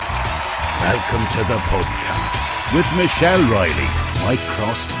Welcome to the podcast with Michelle Riley, Mike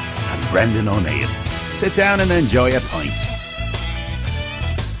Cross and Brendan O'Neill. Sit down and enjoy a pint.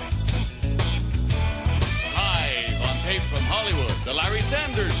 Live on tape from Hollywood, The Larry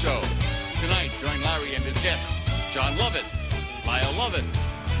Sanders Show. Tonight, join Larry and his guests, John Lovett, Lyle Lovett,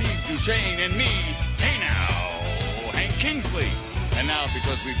 Steve Duchesne, and me, hey now, Hank Kingsley. And now,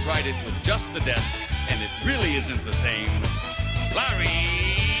 because we've tried it with just the desk, and it really isn't the same, Larry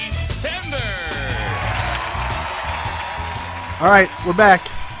Sanders. All right, we're back.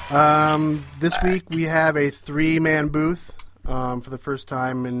 This week we have a three-man booth for the first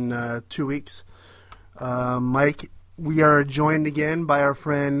time in 2 weeks. Mike, we are joined again by our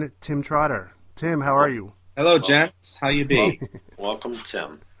friend Tim Trotter. Tim, how are you? Hello, gents. How you be? Welcome,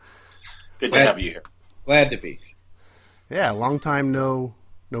 Tim. Good to have you here. Glad to be. Yeah, long time no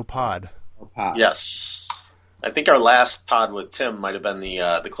pod. No pod. Yes. I think our last pod with Tim might have been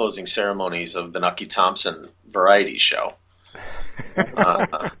the closing ceremonies of the Nucky Thompson variety show.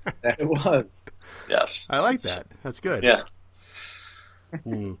 That it was. Yes. I like that. That's good. Yeah.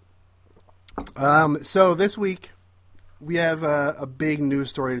 So this week we have a big news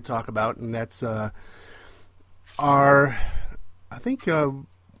story to talk about, and that's one of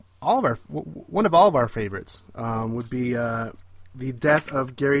all of our favorites would be the death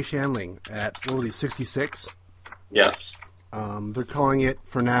of Gary Shandling at, what was he, 66? Yes. They're calling it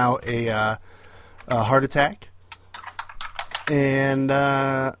for now a heart attack, and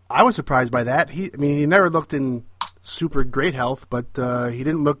I was surprised by that. He never looked in super great health, but he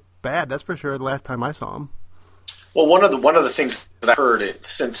didn't look bad. That's for sure. The last time I saw him. Well, one of the things that I've heard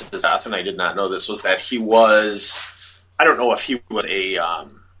since his death, and I did not know this, was that he was, I don't know if he was a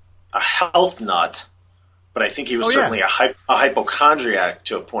health nut, but I think he was certainly a hypochondriac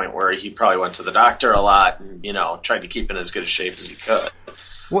to a point where he probably went to the doctor a lot and, tried to keep in as good a shape as he could.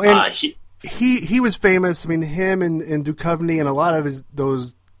 Well, and he was famous. I mean, him and Duchovny and a lot of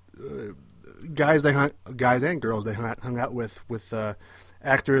those guys and girls they hung out with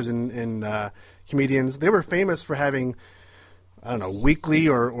actors and comedians. They were famous for having, I don't know, weekly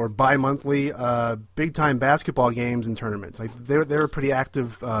or bi-monthly big-time basketball games and tournaments. Like they were pretty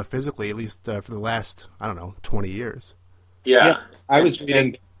active physically, at least for the last, 20 years. Yeah. I was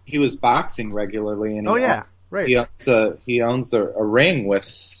reading he was boxing regularly. And right. He owns a ring with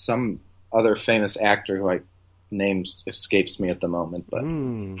some other famous actor who name escapes me at the moment. But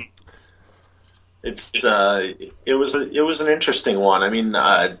it was an interesting one. I mean,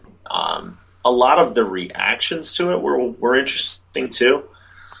 a lot of the reactions to it were interesting too.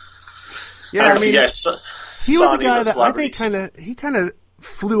 Yeah, he was a guy that I think kind of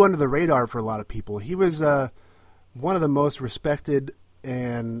flew under the radar for a lot of people. He was one of the most respected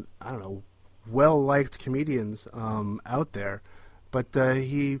and well-liked comedians out there, but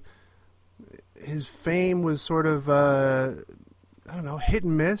his fame was sort of hit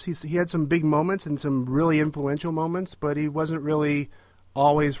and miss. He had some big moments and some really influential moments, but he wasn't really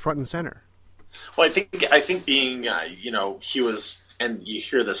always front and center. Well, I think being, he was, and you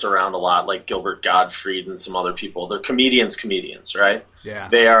hear this around a lot, like Gilbert Gottfried and some other people. They're comedians, right? Yeah.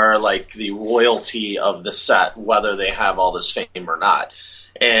 They are like the royalty of the set, whether they have all this fame or not.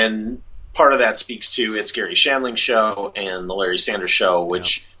 And part of that speaks to It's Gary Shandling Show and the Larry Sanders Show,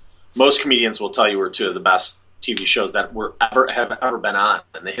 which most comedians will tell you were two of the best TV shows that have ever been on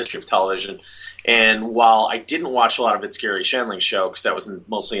in the history of television. And while I didn't watch a lot of It's Gary Shandling Show because that was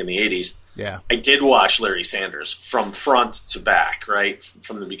mostly in the 80s, I did watch Larry Sanders from front to back, right,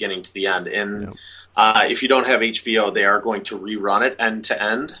 from the beginning to the end. And if you don't have HBO, they are going to rerun it end to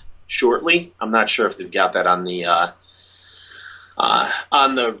end shortly. I'm not sure if they've got that on the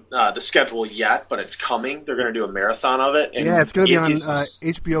schedule yet, but it's coming. They're going to do a marathon of it. And it's going to be on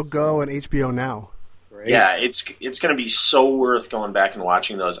HBO Go and HBO Now. Yeah, it's going to be so worth going back and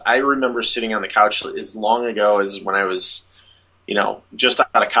watching those. I remember sitting on the couch as long ago as when I was, just out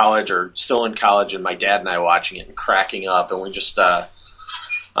of college or still in college, and my dad and I watching it and cracking up, and we just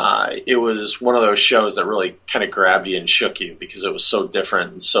it was one of those shows that really kind of grabbed you and shook you because it was so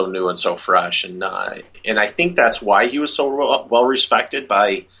different and so new and so fresh, and I think that's why he was so well respected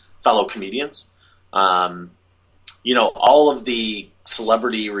by fellow comedians. All of the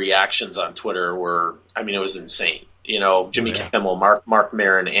celebrity reactions on Twitter were, it was insane. Jimmy Kimmel, Mark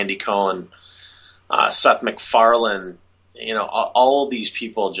Maron, Andy Cohen, Seth MacFarlane, all of these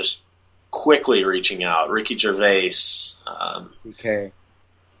people just quickly reaching out. Ricky Gervais, CK.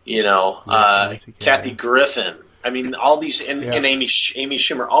 Kathy Griffin. All these, and Amy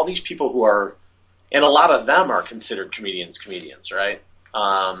Schumer, all these people who are, and a lot of them are considered comedians, right?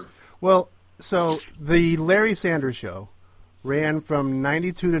 So the Larry Sanders Show ran from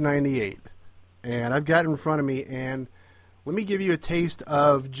 92 to 98. and I've got it in front of me, and let me give you a taste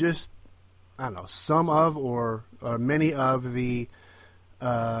of just, I don't know, some of or many of the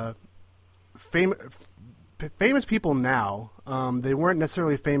famous people now. They weren't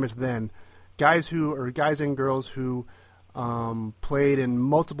necessarily famous then. Guys and girls who played in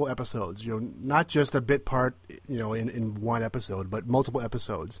multiple episodes. Not just a bit part, in one episode, but multiple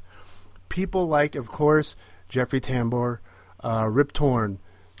episodes. People like, of course, Jeffrey Tambor, Rip Torn,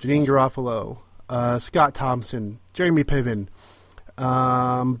 Janine Garofalo, Scott Thompson, Jeremy Piven,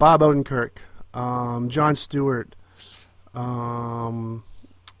 Bob Odenkirk, Jon Stewart,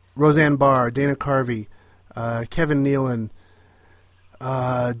 Roseanne Barr, Dana Carvey, Kevin Nealon,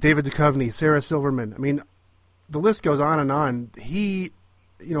 David Duchovny, Sarah Silverman. I mean, the list goes on and on. He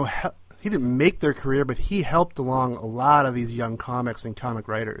didn't make their career, but he helped along a lot of these young comics and comic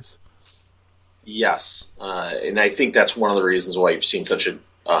writers. Yes, and I think that's one of the reasons why you've seen such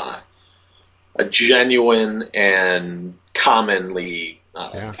a genuine and commonly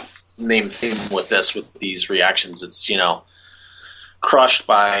named theme with these reactions. It's, crushed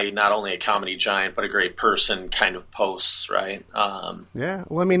by not only a comedy giant but a great person kind of posts, right? Yeah.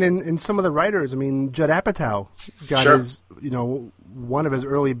 Well, I mean, in some of the writers, Judd Apatow got his, one of his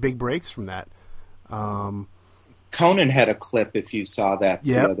early big breaks from that. Conan had a clip, if you saw that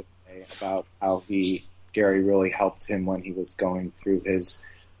the other day, about how Gary really helped him when he was going through his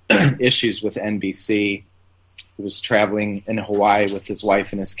issues with NBC. He was traveling in Hawaii with his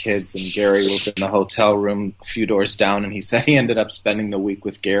wife and his kids, and Gary was in the hotel room a few doors down, and he said he ended up spending the week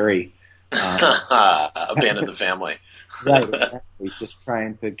with Gary. Abandoned the family. Right, exactly. Just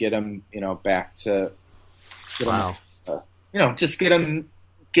trying to get him, back to just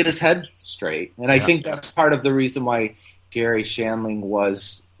get his head straight. And I think that's part of the reason why Gary Shandling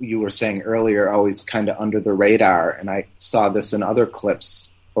was, you were saying earlier, always kind of under the radar. And I saw this in other clips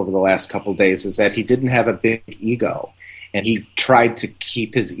over the last couple of days, is that he didn't have a big ego, and he tried to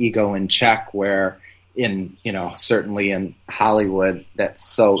keep his ego in check, where certainly in Hollywood, that's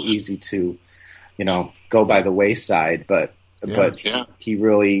so easy to, go by the wayside. But he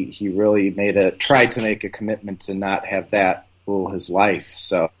really tried to make a commitment to not have that rule his life.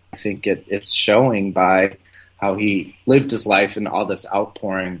 So I think it's showing by how he lived his life and all this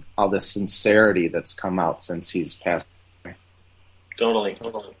outpouring, all this sincerity that's come out since he's passed away. Totally.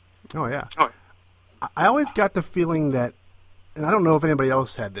 Oh, yeah. I always got the feeling that, and I don't know if anybody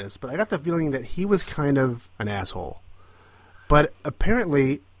else had this, but I got the feeling that he was kind of an asshole. But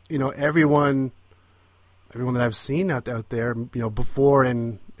apparently, everyone that I've seen out there, before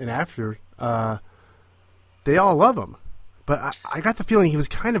and after, they all love him. But I got the feeling he was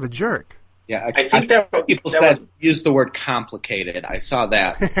kind of a jerk. Yeah, I think that people use the word complicated. I saw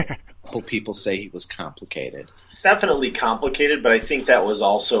that. A couple people say he was complicated. Definitely complicated, but I think that was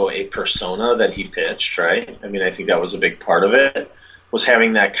also a persona that he pitched, right? I think that was a big part of it, was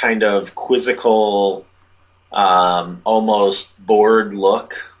having that kind of quizzical, almost bored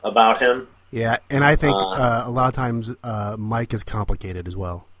look about him. Yeah, and I think a lot of times Mike is complicated as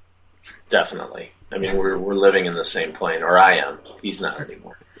well. Definitely. We're living in the same plane, or I am. He's not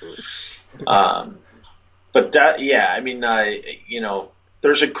anymore. But that,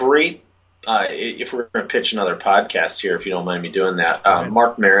 there's a great, if we're going to pitch another podcast here, if you don't mind me doing that,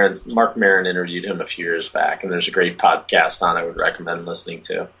 Mark Maron interviewed him a few years back, and there's a great podcast I would recommend listening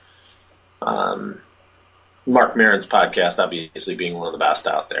to. Mark Maron's podcast, obviously being one of the best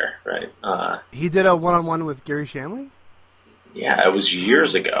out there, right? He did a one-on-one with Gary Shandling? Yeah, it was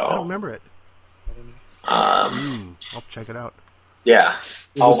years ago. I don't remember it. I'll check it out. Yeah,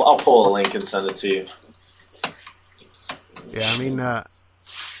 I'll pull a link and send it to you. Yeah,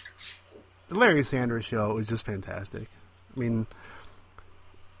 the Larry Sanders Show was just fantastic. One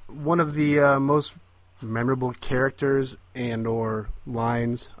of the most memorable characters and or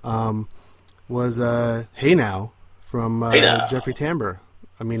lines was "Hey Now" from Jeffrey Tambor.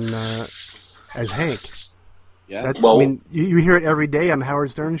 As Hank. Yeah. You hear it every day on the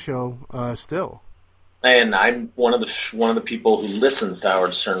Howard Stern Show still. And I'm one of the people who listens to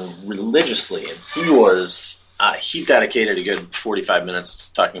Howard Stern religiously, and he dedicated a good 45 minutes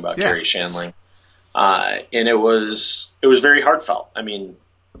to talking about Gary Shandling, and it was very heartfelt. I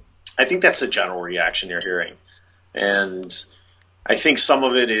think that's the general reaction you're hearing, and I think some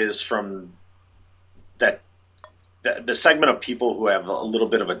of it is from the segment of people who have a little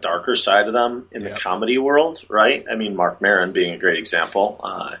bit of a darker side of them in the comedy world, right? Mark Maron being a great example.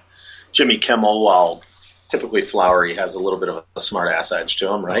 Jimmy Kimmel, while typically flowery, has a little bit of a smart-ass edge to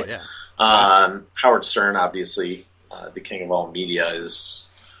him, right? Oh, yeah. Howard Stern, obviously, the king of all media, is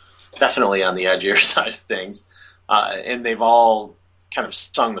definitely on the edgier side of things. And they've all kind of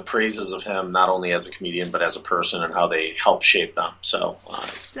sung the praises of him, not only as a comedian but as a person, and how they helped shape them. So,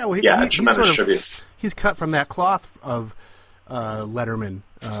 tremendous tribute. He's cut from that cloth of Letterman,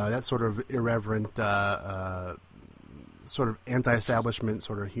 that sort of irreverent, sort of anti-establishment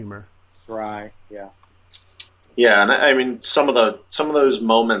sort of humor. Right. Yeah. Yeah, and I mean some of those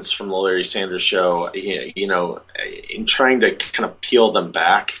moments from the Larry Sanders Show, you know, in trying to kind of peel them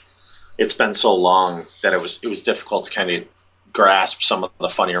back, it's been so long that it was difficult to kind of grasp some of the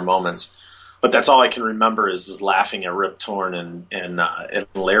funnier moments. But that's all I can remember is laughing at Rip Torn and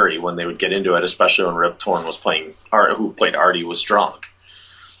Larry when they would get into it, especially when Rip Torn was playing, who played Artie, was drunk.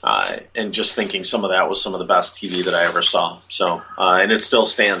 And just thinking some of that was some of the best TV that I ever saw. So, and it still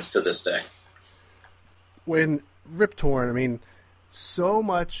stands to this day. When Rip Torn, I mean, so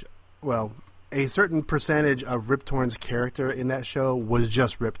much, well, a certain percentage of Rip Torn's character in that show was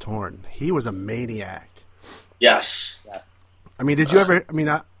just Rip Torn. He was a maniac. Yes. I mean, did you ever, I mean,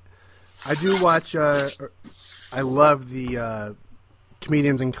 I do watch, I love the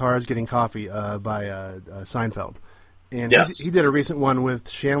Comedians in Cars Getting Coffee by Seinfeld. And yes. he did a recent one with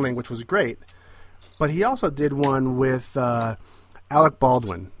Shandling, which was great. But he also did one with Alec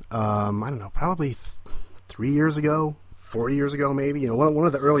Baldwin. I don't know, probably 3 years ago, 4 years ago maybe. You know, one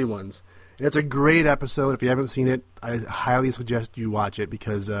of the early ones. And it's a great episode. If you haven't seen it, I highly suggest you watch it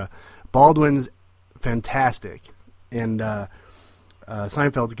because Baldwin's fantastic and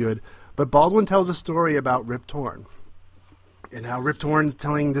Seinfeld's good. But Baldwin tells a story about Rip Torn and how Rip Torn's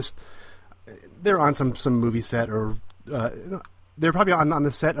telling this. They're on some movie set, or they're probably on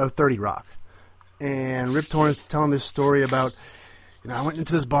the set of 30 Rock, and Rip Torn's telling this story about, you know, I went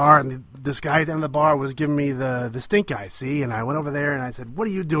into this bar and this guy down the bar was giving me the stink eye, see, and I went over there and I said, "What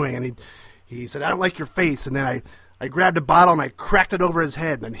are you doing?" And he said, "I don't like your face." And then I grabbed a bottle and I cracked it over his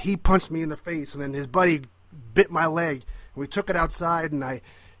head, and then he punched me in the face, and then his buddy bit my leg, and we took it outside, and I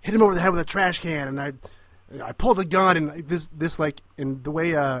hit him over the head with a trash can, and I pulled a gun, and this like, in the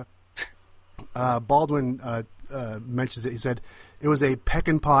way Baldwin mentions it, he said it was a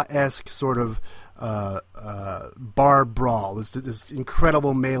Peckinpah-esque sort of bar brawl, this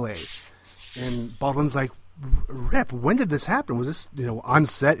incredible melee. And Baldwin's like, "Rip, when did this happen? Was this, you know, on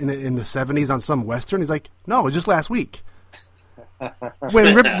set in the 70s on some Western?" He's like, "No, it was just last week."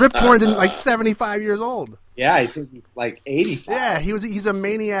 When Rip Torn didn't, like 75 years old. Yeah, I think he's like 85. Yeah, he's a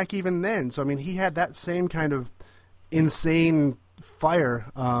maniac even then. So I mean, he had that same kind of insane fire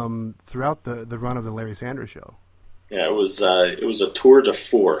throughout the run of the Larry Sanders Show. Yeah, it was a tour de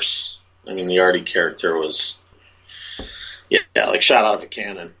force. I mean, the Artie character was, like shot out of a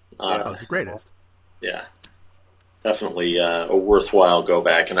cannon. That was the greatest. Yeah, definitely a worthwhile go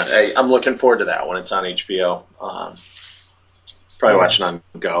back, and I'm looking forward to that when it's on HBO. Probably watching on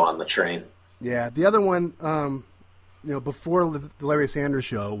Go on the train. Yeah, the other one, you know, before the Larry Sanders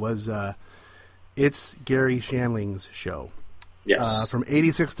Show was It's Gary Shandling's Show. Yes. From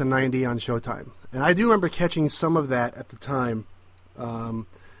 86 to 90 on Showtime. And I do remember catching some of that at the time.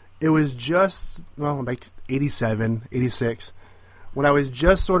 It was just, like 87, 86, when I was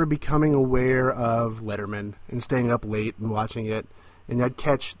just sort of becoming aware of Letterman and staying up late and watching it. And I'd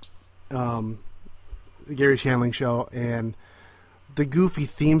catch the Gary Shandling Show, and the goofy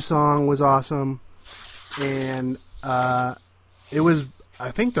theme song was awesome. And it was,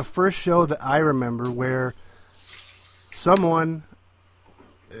 I think, the first show that I remember where someone,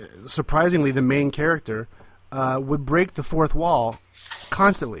 surprisingly the main character, would break the fourth wall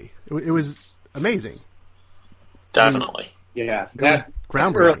constantly. It was amazing. Definitely. Yeah, that's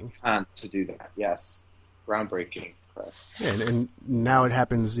groundbreaking. Early on to do that. Yes, groundbreaking. Yeah, and now it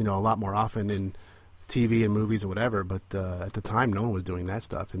happens, you know, a lot more often in TV and movies and whatever. But at the time, no one was doing that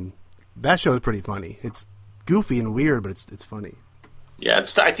stuff, and that show is pretty funny. It's goofy and weird, but it's funny. Yeah,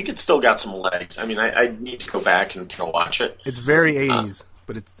 I think it's still got some legs. I mean, I need to go back and kind of watch it. It's very 80s,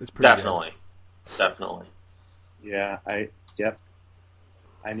 but it's pretty definitely, good. Definitely. Yeah,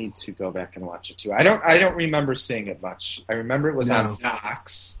 I need to go back and watch it too. I don't remember seeing it much. I remember it was on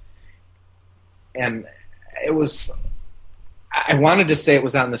Fox, and it was. I wanted to say it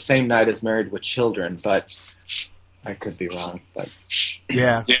was on the same night as Married with Children, but I could be wrong. But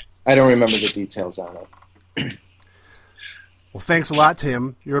yeah, I don't remember the details on it. Well, thanks a lot,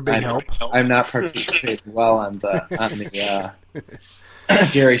 Tim. You're a big help. I'm not participating well on the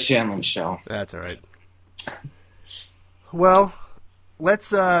Gary Shandling Show. That's all right. Well, let's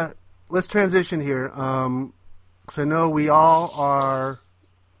transition here, because I know we all are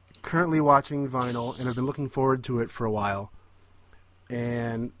currently watching Vinyl and have been looking forward to it for a while,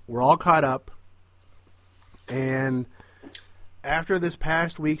 and we're all caught up. And after this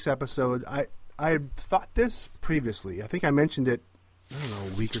past week's episode, I thought this previously. I think I mentioned it I don't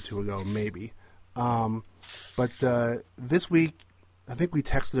know, a week or two ago, maybe. But this week, I think we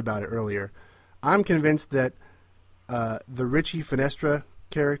texted about it earlier. I'm convinced that the Richie Finestra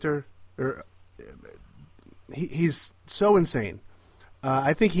character, he's so insane.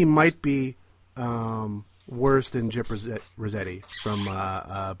 I think he might be worse than Gyp Rossetti from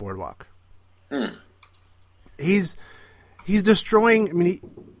Boardwalk. He's destroying. I mean,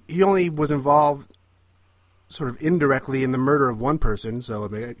 he only was involved sort of indirectly in the murder of one person, so I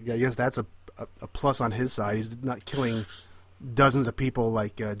mean, I guess that's a plus on his side. He's not killing dozens of people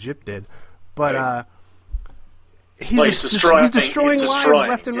like Gyp did, but he's destroying lives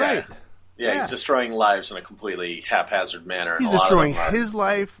left and right. Yeah, he's destroying lives in a completely haphazard manner. He's destroying his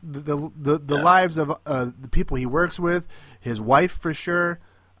life, the lives of the people he works with, his wife for sure.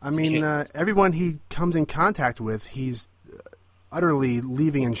 I mean, everyone he comes in contact with, he's utterly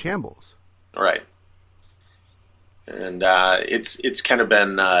leaving in shambles. Right. And it's kind of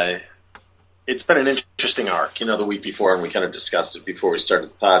been it's been an interesting arc. You know, the week before, and we kind of discussed it before we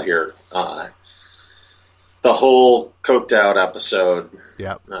started the pod here. The whole coked out episode.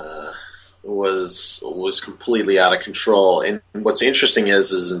 Yep. Was completely out of control. And what's interesting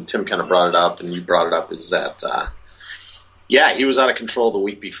is and Tim kind of brought it up, and you brought it up, is that he was out of control the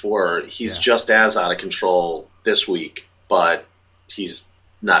week before. He's just as out of control this week, but he's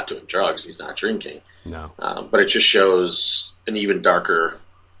not doing drugs. He's not drinking. No. But it just shows an even darker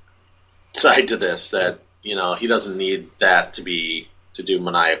side to this, that, you know, he doesn't need that to do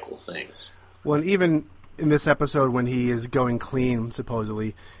maniacal things. Well, and even in this episode when he is going clean,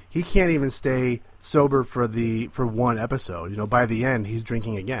 supposedly, he can't even stay sober for one episode. You know, by the end, he's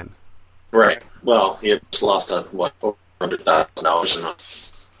drinking again. Right. Well, he just lost over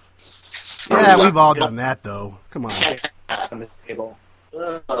 $100,000. Yeah, we've all done that, though. Come on. On the table.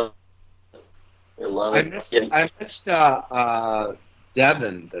 I love it. I missed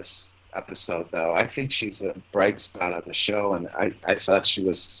Devin this episode, though. I think she's a bright spot of the show, and I thought she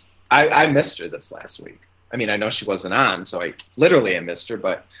was... I missed her this last week. I mean, I know she wasn't on, so I missed her,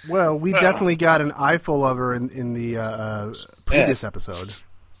 but... Well, we definitely got an eyeful of her in the previous episode.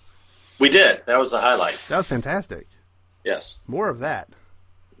 We did. That was the highlight. That was fantastic. Yes. More of that.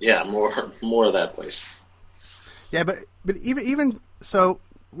 Yeah, more of that, please. Yeah, but even so,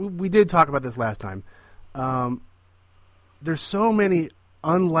 we did talk about this last time. There's so many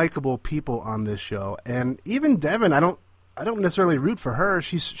unlikable people on this show, and even Devin, I don't necessarily root for her.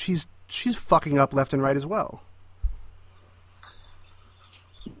 She's fucking up left and right as well.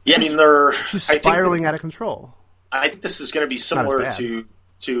 Yeah, I mean, she's spiraling out of control. I think this is going to be similar to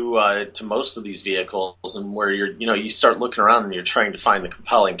most of these vehicles, and where you start looking around and you're trying to find the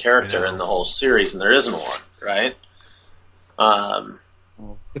compelling character in the whole series, and there isn't one, right?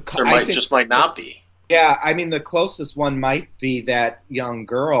 There might not be. Yeah, I mean, the closest one might be that young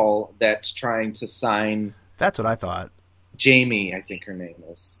girl that's trying to sign. That's what I thought. Jamie, I think her name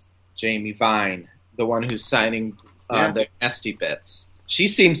is Jamie Vine, the one who's signing the nasty bits. She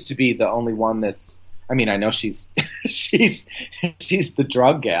seems to be the only one that's. I mean, I know she's she's the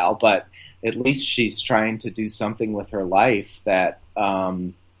drug gal, but at least she's trying to do something with her life that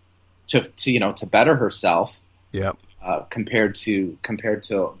to better herself. Yep. Compared to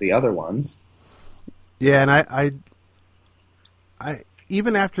the other ones. Yeah, and I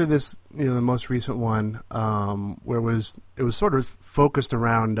even after this, the most recent one, where it was sort of focused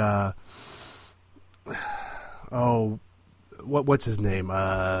around what's his name?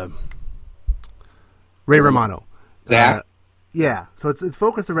 Ray Romano. Zach? Yeah, so it's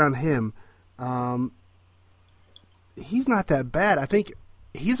focused around him. He's not that bad. I think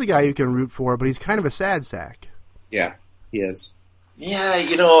he's a guy you can root for, but he's kind of a sad sack. Yeah, he is. Yeah,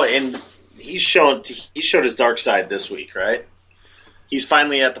 and he showed his dark side this week, right? He's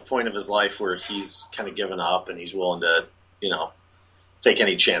finally at the point of his life where he's kind of given up and he's willing to, take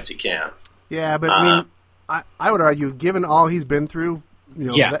any chance he can. Yeah, but I mean, I would argue, given all he's been through,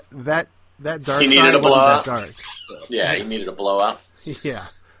 that dark he needed side a blowout. That dark. Yeah, he needed a blowout. Yeah.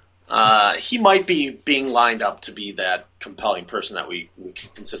 He might be being lined up to be that compelling person that we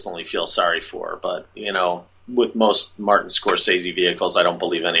consistently feel sorry for, but, with most Martin Scorsese vehicles, I don't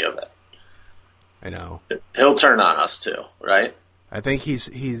believe any of it. I know. He'll turn on us too, right? I think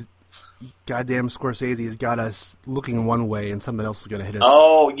he's goddamn Scorsese has got us looking one way, and something else is going to hit us.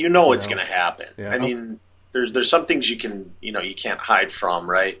 Oh, it's going to happen. Yeah. I mean, there's some things you can't hide from,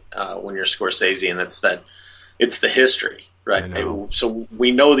 right? When you're Scorsese, and it's the history, right? So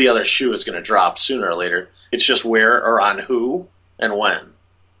we know the other shoe is going to drop sooner or later. It's just where or on who and when.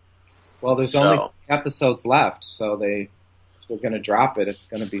 Well, there's only episodes left, so they they're going to drop it, it's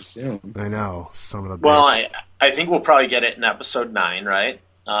going to be soon. I know, son of a bitch. Well, I think we'll probably get it in episode 9, right?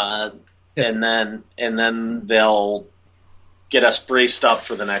 And then they'll get us braced up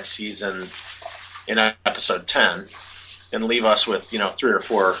for the next season in episode 10, and leave us with 3 or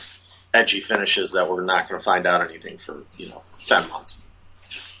 4 edgy finishes that we're not going to find out anything for 10 months.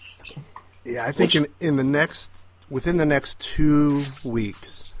 Yeah, I think within the next 2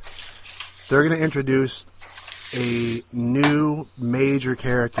 weeks, they're going to introduce a new major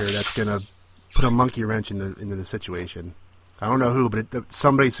character that's going to put a monkey wrench into the situation. I don't know who, but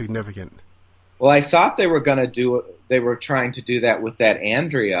somebody significant. Well, I thought they were trying to do that with that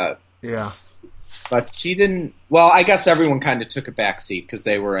Andrea. Yeah. But she didn't. Well, I guess everyone kind of took a back seat because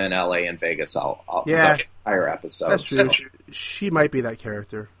they were in LA and Vegas all the entire episode. That's true. She might be that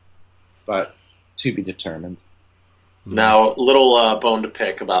character. But to be determined. Now, little bone to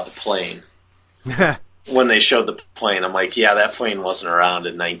pick about the plane. When they showed the plane, I'm like, yeah, that plane wasn't around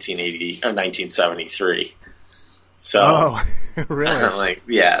in 1973. So, really? I'm like,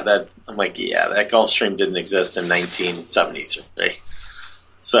 yeah, that Gulfstream didn't exist in 1973.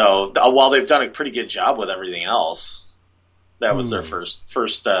 So while they've done a pretty good job with everything else, that was their first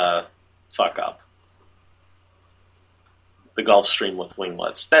fuck up. The Gulfstream with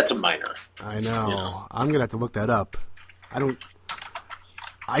winglets. That's a minor. I know. I'm gonna have to look that up.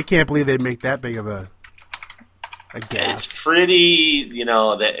 I can't believe they make that big of a gap. It's pretty.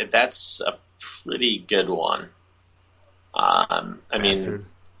 That's a pretty good one. Mean,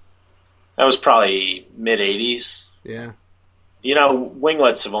 that was probably mid '80s. Yeah.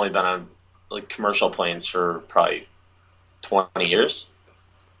 Winglets have only been on commercial planes for probably 20 years.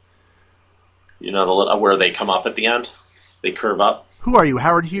 Where they come up at the end, they curve up. Who are you,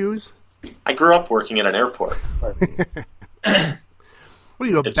 Howard Hughes? I grew up working at an airport. What are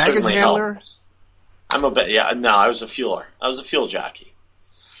you, a baggage handler? Helps. I was a fueler. I was a fuel jockey.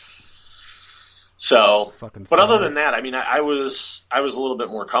 So, but other than that, I was a little bit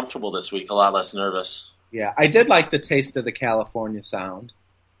more comfortable this week, a lot less nervous. Yeah, I did like the taste of the California sound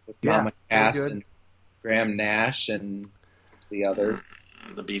with Mama Cass and Graham Nash and the other.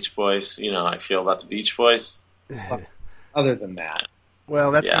 The Beach Boys. How I feel about the Beach Boys. Other than that.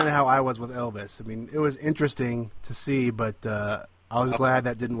 Well, that's kind of how I was with Elvis. It was interesting to see, but I was glad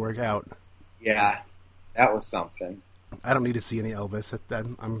that didn't work out. Yeah, that was something. I don't need to see any Elvis.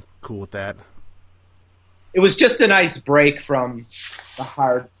 I'm cool with that. It was just a nice break from the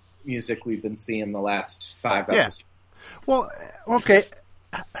hard music we've been seeing the last 5 episodes. Well, okay.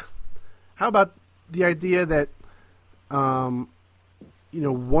 How about the idea that, one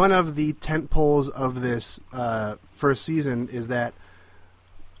of the tent poles of this first season is that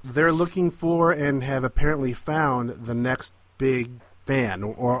they're looking for and have apparently found the next big band,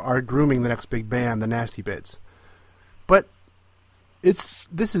 or are grooming the next big band, the Nasty Bits. But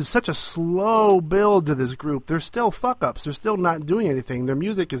this is such a slow build to this group. They're still fuck-ups. They're still not doing anything. Their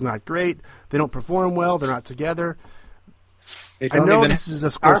music is not great. They don't perform well. They're not together. I know this is a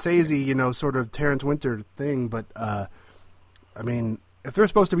Scorsese, sort of Terrence Winter thing, but, if they're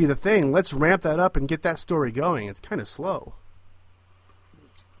supposed to be the thing, let's ramp that up and get that story going. It's kind of slow.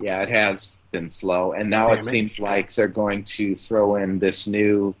 Yeah, it has been slow, and now it seems like they're going to throw in this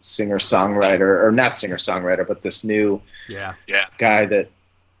new singer-songwriter, or not singer-songwriter, but this new guy that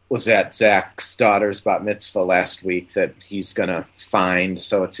was at Zach's daughter's bat mitzvah last week that he's going to find.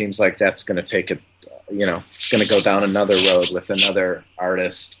 So it seems like that's going to take it's going to go down another road with another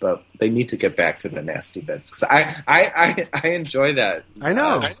artist, but they need to get back to the Nasty Bits. Because I enjoy that. I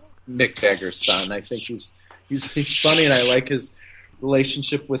know. Mick Jagger's son. I think he's funny, and I like his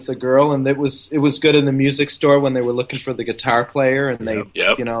relationship with the girl, and it was good in the music store when they were looking for the guitar player, and they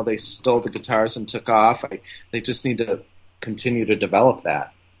stole the guitars and took off. They just need to continue to develop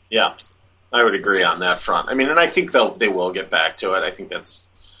that. Yeah, I would agree on that front. And I think they will get back to it. I think that's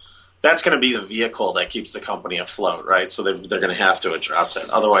going to be the vehicle that keeps the company afloat, right? So they're going to have to address it.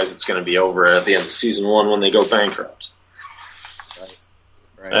 Otherwise, it's going to be over at the end of season 1 when they go bankrupt.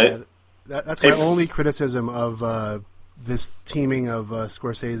 Right. That's my only criticism of this teaming of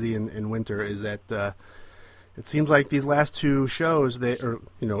Scorsese and Winter is that it seems like these last 2 shows,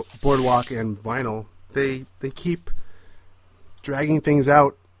 Boardwalk and Vinyl, they keep dragging things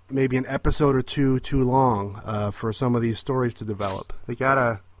out maybe an episode or 2 too long for some of these stories to develop. They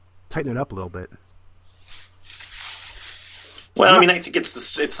gotta tighten it up a little bit. Well, I think it's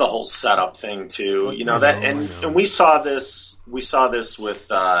the whole setup thing too. And we saw this with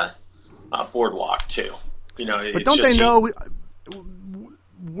Boardwalk too. But don't they know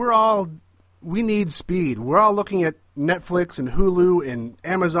we need speed. We're all looking at Netflix and Hulu and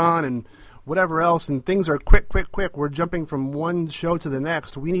Amazon, and whatever else, and things are quick. We're jumping from one show to the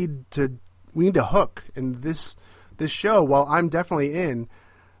next. We need to hook. And this show, while I'm definitely in,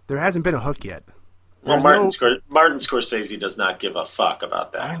 there hasn't been a hook yet. Well, Martin Scorsese does not give a fuck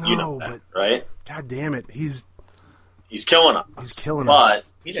about that. I know, you know that, right? God damn it, he's killing us. He's killing us. But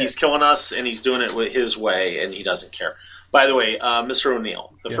he's killing us, and he's doing it with his way, and he doesn't care. By the way, Mr.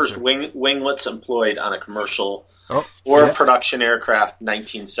 O'Neill, the first winglets employed on a commercial production aircraft,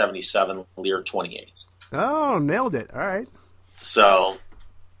 1977 Lear 28s. Oh, nailed it! All right. So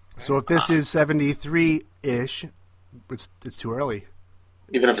if this is 73-ish, it's too early.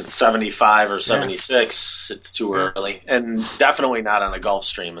 Even if it's 75 or 76, it's too early. And definitely not on a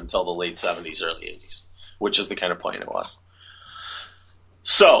Gulfstream until the late 70s, early 80s, which is the kind of plane it was.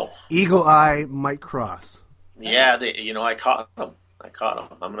 So Eagle Eye Mike Cross. Yeah, I caught him.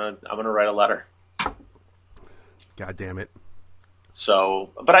 I'm gonna write a letter. God damn it. So,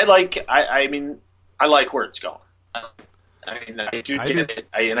 but I like where it's going. I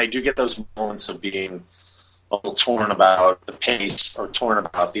do get those moments of being a little torn about the pace or torn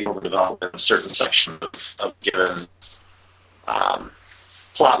about the overdevelopment of certain sections of given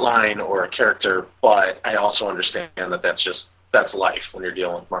plot line or a character, but I also understand that that's life when you're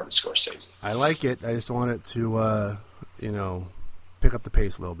dealing with Martin Scorsese. I like it. I just want it to, pick up the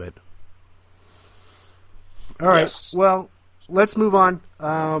pace a little bit. All right. Yes. Well, let's move on.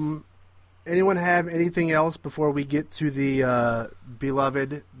 Anyone have anything else before we get to the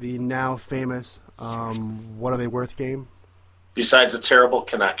beloved, the now famous, What Are They Worth game? Besides a terrible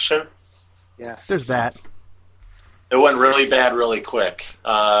connection? Yeah. There's that. It went really bad really quick.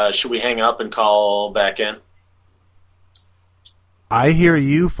 Should we hang up and call back in? I hear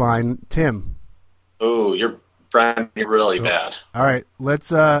you fine. Tim. Oh, you're really bad. All right.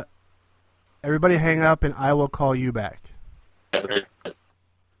 Let's everybody hang up and I will call you back.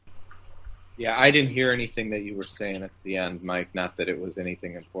 Yeah, I didn't hear anything that you were saying at the end, Mike. Not that it was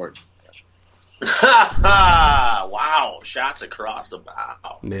anything important. Wow. Shots across the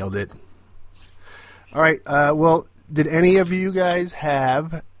bow. Nailed it. All right. Well, did any of you guys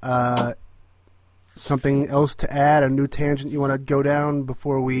have something else to add, a new tangent you want to go down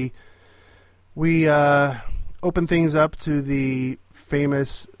before we open things up to the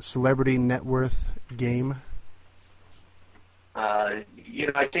famous celebrity net worth game? I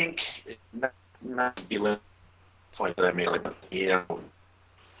think not to be the point that I made,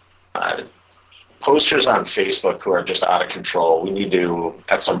 but posters on Facebook who are just out of control. We need to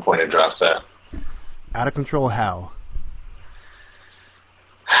at some point address that. Out of control how?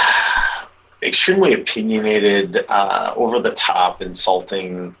 Extremely opinionated, over the top,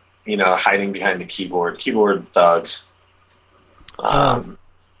 insulting, hiding behind the keyboard thugs.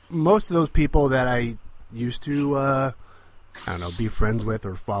 Most of those people that I used to, be friends with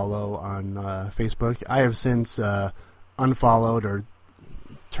or follow on Facebook, I have since unfollowed or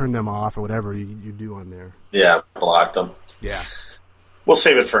turned them off or whatever you do on there. Yeah, blocked them. Yeah. We'll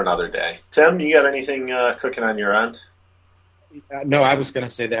save it for another day. Tim, you got anything cooking on your end? No, I was going to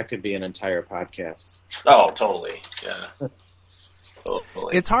say that could be an entire podcast. Oh, totally. Yeah.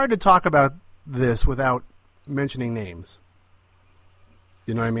 Totally. It's hard to talk about this without mentioning names.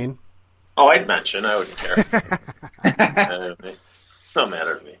 You know what I mean? Oh, I'd mention. I wouldn't care. No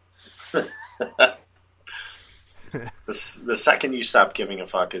matter to me. The second you stop giving a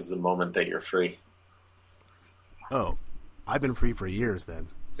fuck is the moment that you're free. Oh, I've been free for years then.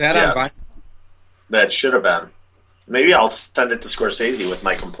 Is that on? That should have been. Maybe I'll send it to Scorsese with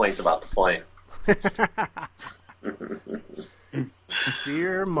my complaint about the plane.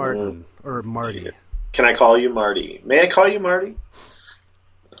 Dear Martin, or Marty. Can I call you Marty? May I call you Marty?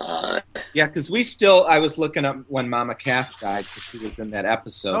 Yeah, because I was looking up when Mama Cass died because she was in that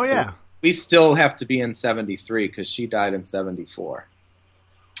episode. Oh, yeah. So we still have to be in 73 because she died in 74.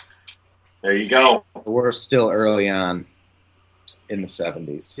 There you go. We're still early on in the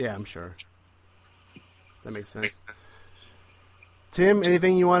 70s. Yeah, I'm sure. That makes sense. Tim,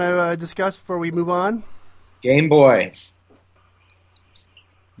 anything you want to discuss before we move on? Game Boy.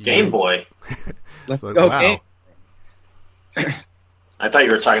 Game Boy? Let's go, wow. Game I thought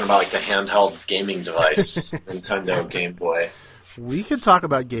you were talking about the handheld gaming device, Nintendo Game Boy. We could talk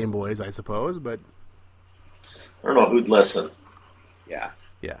about Game Boys, I suppose, but I don't know who'd listen. Yeah.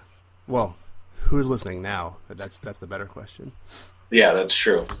 Yeah. Well, who's listening now? That's the better question. Yeah, that's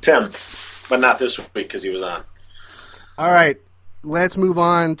true. Tim, but not this week because he was on. All right. Let's move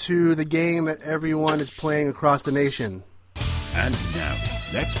on to the game that everyone is playing across the nation. And now,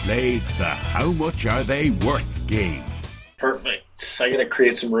 let's play the How Much Are They Worth game. Perfect. I got to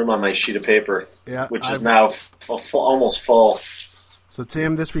create some room on my sheet of paper, yeah, which is now almost full. So,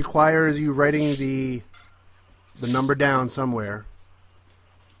 Tim, this requires you writing the number down somewhere.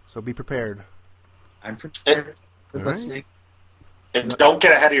 So be prepared. I'm prepared. All Listening. right. And don't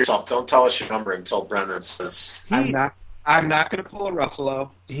get ahead of yourself. Don't tell us your number until Brendan says. I'm not going to pull a Ruffalo.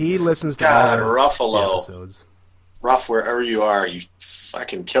 He listens to God, all Ruffalo. episodes. Ruff, wherever you are, you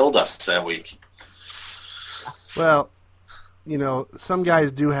fucking killed us that week. Well, you know, some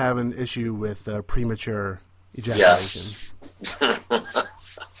guys do have an issue with premature ejaculation. Yes. I'm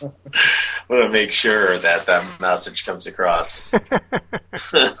going to make sure that message comes across.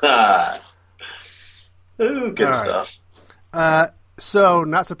 Ooh, good stuff. So,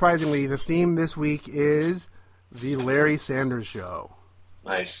 not surprisingly, the theme this week is the Larry Sanders Show.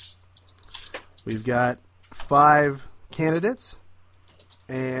 Nice. We've got 5 candidates,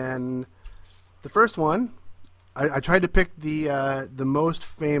 and the first one, I tried to pick the most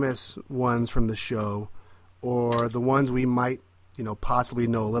famous ones from the show, or the ones we might, possibly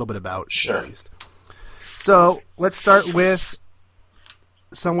know a little bit about. Sure. At least. So let's start with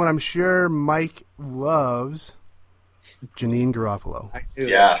someone I'm sure Mike loves, Janeane Garofalo. I do.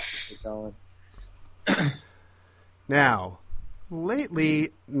 Yes. Now, lately,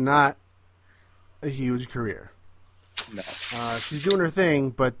 not a huge career. No. She's doing her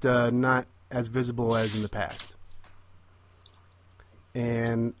thing, but not as visible as in the past.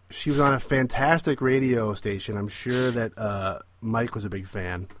 And she was on a fantastic radio station. I'm sure that Mike was a big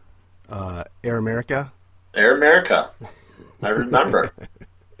fan. Air America. Air America. I remember.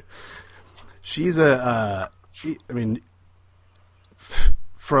 She's for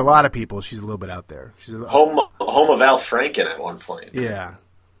a lot of people, she's a little bit out there. She's home of Al Franken at one point. Yeah.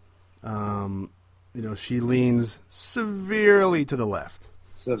 She leans severely to the left.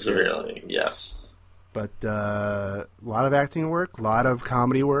 Severely, yes. But a lot of acting work, a lot of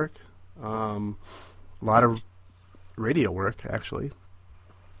comedy work, a lot of radio work, actually.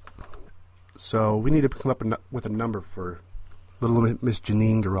 So we need to come up with a number for little Miss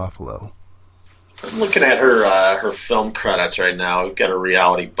Janeane Garofalo. I'm looking at her film credits right now. We've got a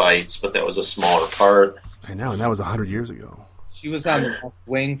Reality Bites, but that was a smaller part. I know, and that was 100 years ago. She was on the West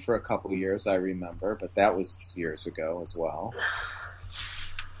Wing for a couple years, I remember, but that was years ago as well.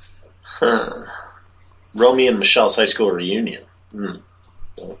 Romy and Michelle's high school reunion.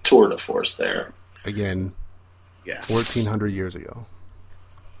 Tour de force there. Again, Yeah. 1,400 years ago.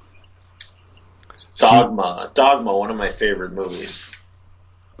 Dogma, one of my favorite movies.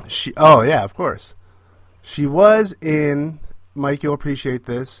 Oh, yeah, of course. She was in, Mike, you'll appreciate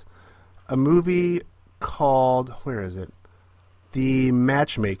this, a movie called, where is it? The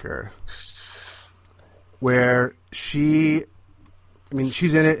Matchmaker, where she's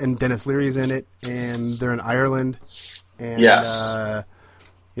in it, and Dennis Leary's in it, and they're in Ireland, and, yes.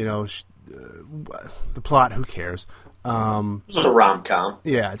 The plot, who cares? It was a rom-com.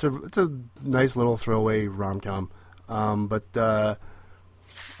 Yeah, it's a nice little throwaway rom-com, but that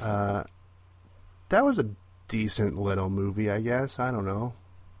was a decent little movie, I guess. I don't know.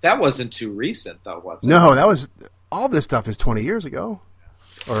 That wasn't too recent, though, was it? No, that was all this stuff is 20 years ago,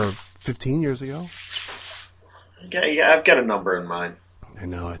 or 15 years ago. Yeah, I've got a number in mind. I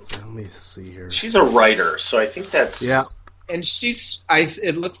know. Let me see here. She's a writer, so I think that's And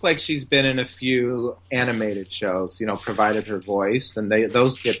it looks like she's been in a few animated shows. Provided her voice, and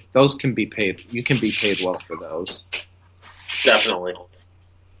those can be paid. You can be paid well for those. Definitely.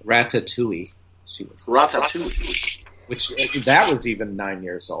 Ratatouille. She was Ratatouille. Which that was even 9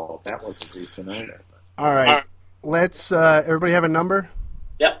 years old. That wasn't recent either. All right. Let's everybody have a number?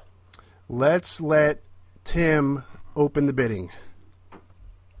 Yep. Let's let Tim open the bidding.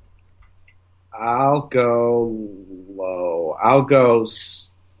 I'll go low. I'll go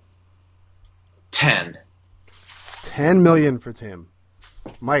 10. 10 million for Tim.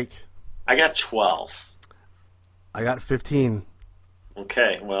 Mike. I got 12. I got 15.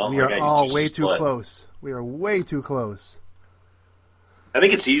 Okay, well, we are all way too close. We are way too close. I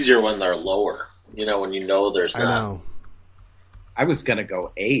think it's easier when they're lower. When you know there's not. I know. I was going to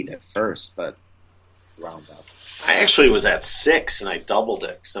go 8 at first, but round up. I actually was at 6, and I doubled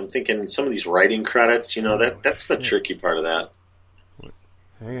it. Because I'm thinking some of these writing credits, that's the tricky part of that.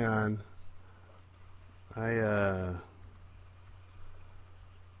 Hang on. I'm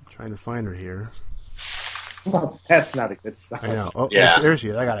trying to find her here. Well, that's not a good sign. I know. Oh, yeah. There she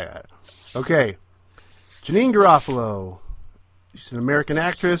is. I got it. Okay. Janeane Garofalo. She's an American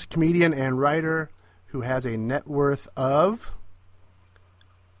actress, comedian, and writer who has a net worth of...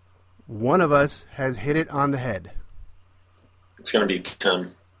 One of us has hit it on the head. It's going to be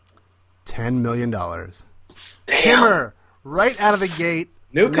Tim. $10 million. Damn. Timmer, right out of the gate.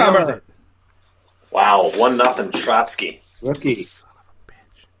 Newcomer. Nails it. Wow, 1-0 Trotsky. Rookie.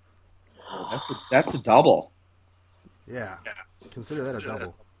 That's a double. Yeah. Consider that a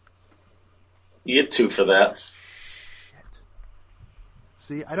double. You get 2 for that. Shit.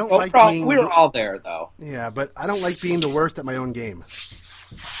 See, I don't like being... We were all there, though. Yeah, but I don't like being the worst at my own game.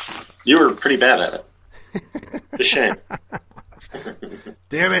 You were pretty bad at it. It's a shame.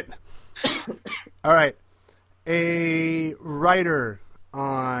 Damn it. All right. A writer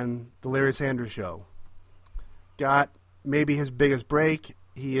on The Larry Sanders Show got maybe his biggest break.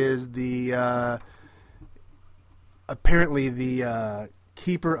 He is the apparently the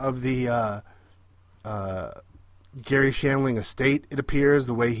keeper of the Gary Shandling estate, it appears,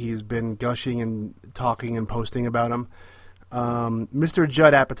 the way he's been gushing and talking and posting about him. Mr.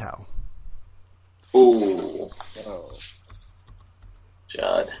 Judd Apatow. Ooh.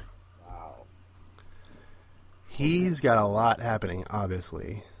 Judd. Wow. He's got a lot happening,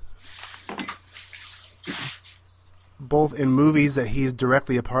 obviously. Both in movies that he's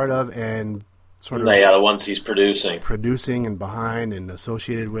directly a part of and sort of the ones he's producing and behind and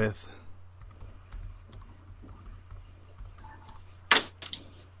associated with.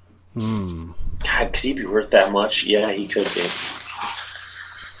 God, could he be worth that much? Yeah, he could be.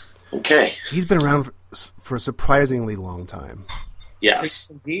 Okay. He's been around for a surprisingly long time. Yes. Freaks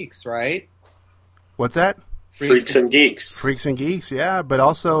and Geeks, right? What's that? Freaks and Geeks. Freaks and Geeks, yeah, but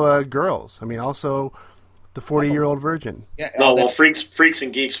also girls. I mean, also the 40-year-old virgin. Yeah. No, well, Freaks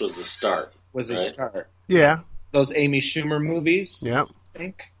and Geeks was the start. Was a start. Yeah. Those Amy Schumer movies. Yeah. I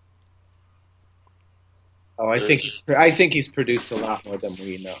think. Oh, I think he's produced a lot more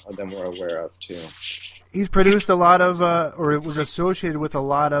than we're aware of too. He's produced a lot of, or it was associated with a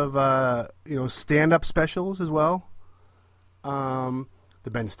lot of, stand-up specials as well. The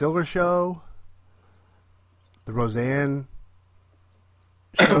Ben Stiller Show, the Roseanne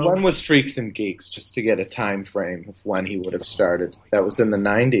Show. When was Freaks and Geeks? Just to get a time frame of when he would have started. That was in the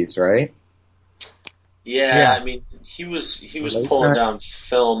 90s, right? Yeah, I mean, he was pulling down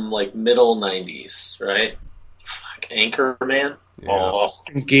film like middle 90s, right? Fuck, Anchorman. Yeah. Oh,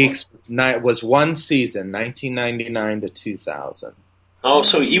 Geeks was one season, 1999 to 2000. Oh,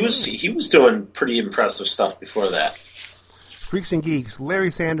 so he was doing pretty impressive stuff before that. Freaks and Geeks,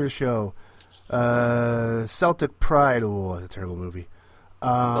 Larry Sanders Show, Celtic Pride. Oh, that's a terrible movie. That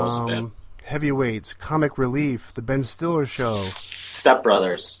was bad. Heavyweights, Comic Relief, The Ben Stiller Show, Step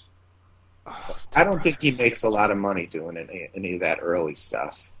Brothers. Oh, I don't think he makes a lot of money doing any of that early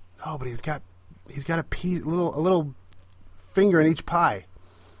stuff. No, but he's got a little finger in each pie.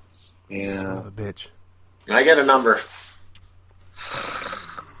 Yeah, Son of a bitch. I got a number.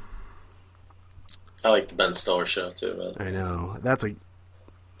 I like the Ben Stiller Show too. But... I know, that's a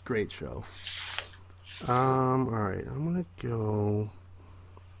great show. All right, I'm gonna go.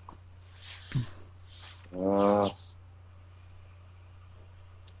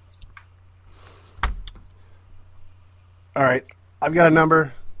 All right, I've got a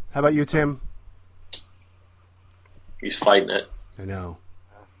number. How about you, Tim? He's fighting it. I know.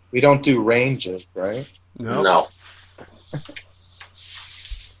 we don't do ranges, right? No.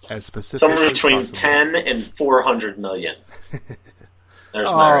 As specific Somewhere as between possible. 10 and 400 million.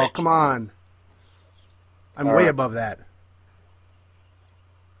 There's my Oh, range. come on. I'm All way right. above that.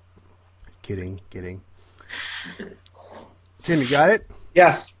 Kidding. Tim, you got it?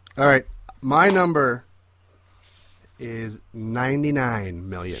 Yes. All right. My number is 99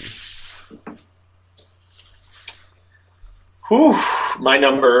 million. Whew. My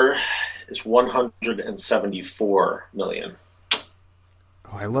number is 174 million.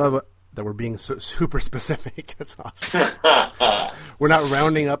 Oh, I love that we're being so super specific. That's awesome. We're not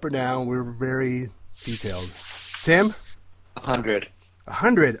rounding up or down. We're very detailed. Tim? 100.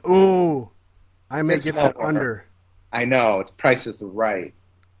 100. Ooh. I may It's get that lower. under. I know. The price is right.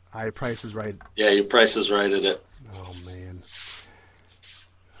 Price is right. Yeah, your price is right at it. Oh, man.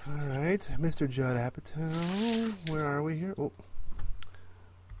 All right. Mr. Judd Apatow. Where are we here? Oh.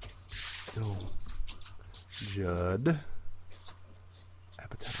 No. Judd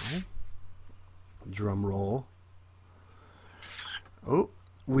Apatow. Drum roll. Oh,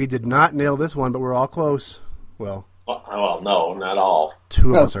 we did not nail this one, but we're all close. Well, Well, no, not all.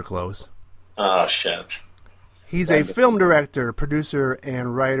 two of us are close. Oh, shit. He's a film director, producer,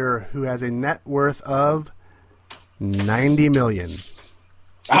 and writer who has a net worth of 90 million.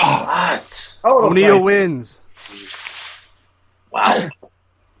 What? Oh, O'Neill wins. Wow.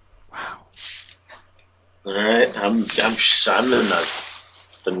 Wow. All right, I'm in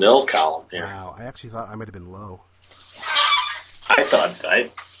the nil column here. Wow. I actually thought I might have been low. I thought I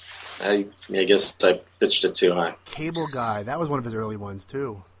guess I pitched it too high. Cable Guy. That was one of his early ones,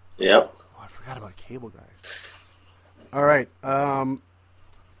 too. Yep. Oh, I forgot about Cable Guy. All right.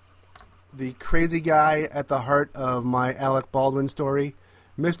 the crazy guy at the heart of my Alec Baldwin story,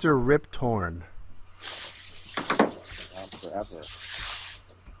 Mr. Rip Torn. Forever.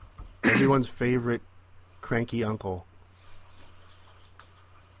 Everyone's favorite cranky uncle.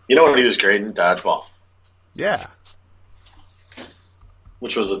 You know what he was great in? Dodgeball. Yeah.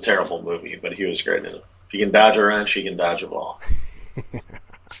 Which was a terrible movie, but he was great in it. If you can dodge a wrench, you can dodge a ball.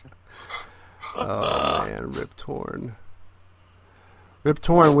 Oh, man, Rip Torn. Rip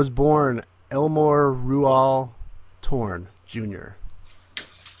Torn was born Elmore Rual Torn, Jr.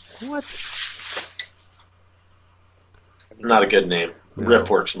 What? Not a good name. No. Rip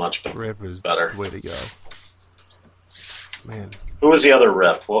works much better. Rip is better. the way to go. Man. Who was the other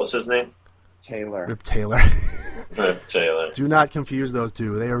Rip? What was his name? Taylor. Rip Taylor. Rip Taylor. Do not confuse those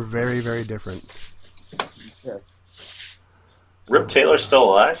two. They are very, very different. Sure. Rip Taylor's still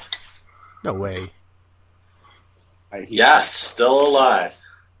alive? No way. Yes, still alive.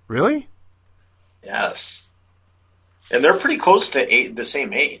 Really? Yes. And they're pretty close to the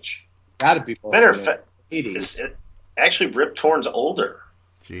same age. Gotta be both Matter in of the fact, 80s. actually, Rip Torn's older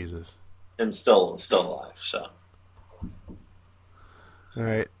Jesus. and still alive. So All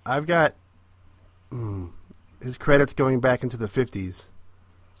right. I've got his credits going back into the 50s.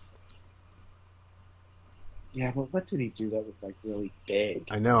 Yeah, but what did he do that was like really big?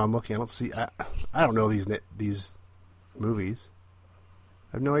 I know. I'm looking. I don't see. I don't know these movies.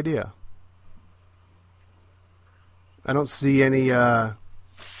 I have no idea. I don't see any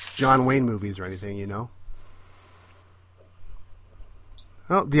John Wayne movies or anything. You know.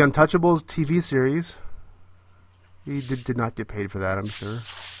 Well, the Untouchables TV series. He did not get paid for that, I'm sure.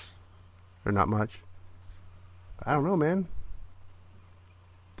 Or not much. I don't know, man.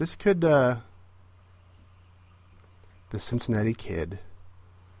 This could, The Cincinnati Kid.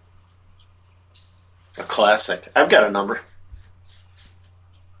 a classic. I've got a number.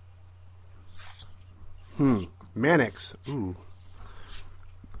 Mannix. Ooh.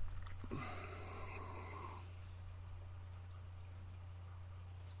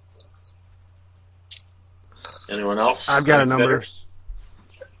 Anyone else? I've got a Any number. bidders?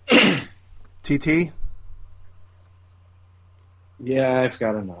 TT? Yeah, I've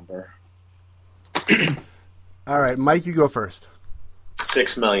got a number. All right, Mike, you go first.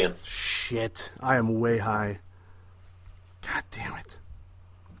 6 million. Shit, I am way high. God damn it.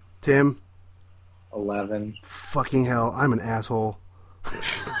 Tim? 11. Fucking hell, I'm an asshole.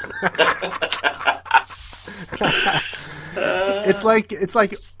 It's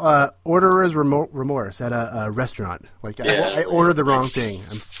like orderer's remorse at a restaurant. Like Yeah. I ordered the wrong thing. I'm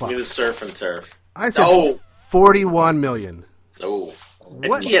Give me fucked. the surf and turf. I said Oh. 41 million. Oh. I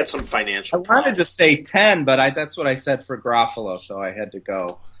What? think he had some I financial wanted to problems. say 10, but that's what I said for Garofalo, so I had to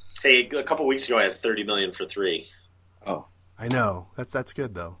go. Hey, a couple weeks ago I had 30 million for 3. Oh, I know. That's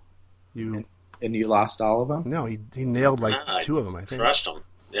good though. You and you lost all of them? no, he nailed like Ah, 2 of them, I think. Crushed him.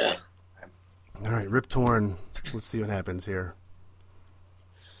 Yeah. All right, Rip Torn. Let's see what happens here.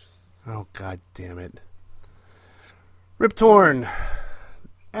 Oh, god damn it. Rip Torn,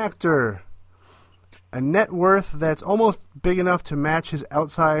 actor. A net worth that's almost big enough to match his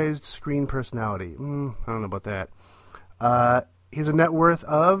outsized screen personality. I don't know about that. He has a net worth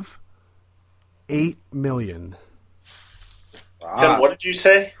of $8 million. Tim, what did you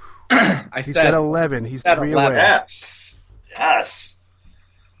say? I He said 11. He's 3 away. Yes. Yes.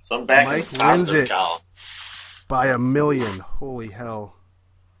 So I'm back Mike in the positive wins it. column. By $1 million. Holy hell.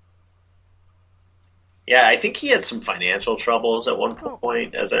 Yeah, I think he had some financial troubles at one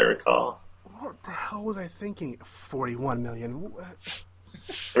point, as I recall. What the hell was I thinking? 41 million.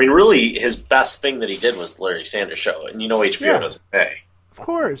 I mean, really, his best thing that he did was the Larry Sanders Show, and you know HBO Yeah. doesn't pay. Of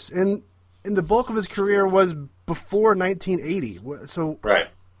course. And the bulk of his career was before 1980. So, Right.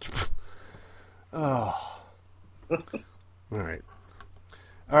 oh. All right.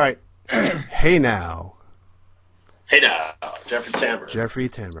 All right. Hey now, Hey now, Jeffrey Tambor. Jeffrey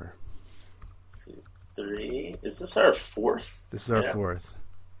Tambor. 3. Is this our 4th? This is our Yeah. 4th.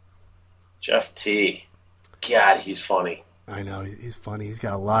 Jeff T. God, he's funny. I know. He's funny. He's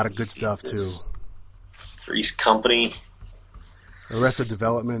got a lot of good stuff, too. This Three's Company, Arrested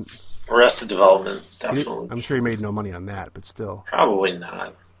Development. Arrested Development, definitely. I'm sure he made no money on that, but still. Probably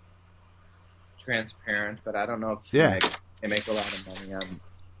not. Transparent, but I don't know if Yeah. they make a lot of money on.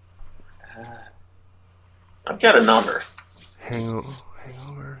 I've got a number.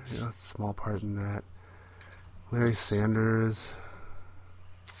 Hangover. Yeah, a small part in that. Larry Sanders.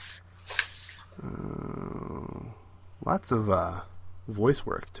 Lots of voice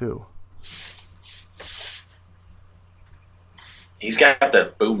work, too. He's got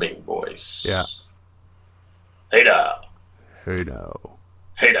that booming voice. Yeah. Hey now. Hey now.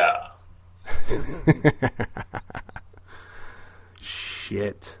 Hey now.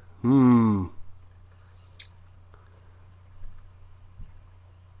 Shit.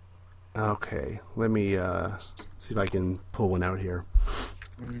 Okay, let me see if I can pull one out here.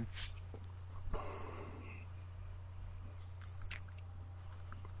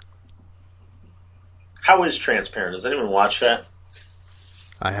 How is Transparent? Does anyone watch that?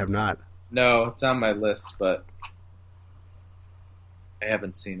 I have not. No, it's on my list, but I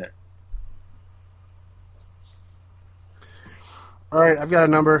haven't seen it. All right, I've got a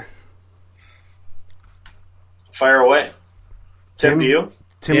number. Fire away. Tim, do you?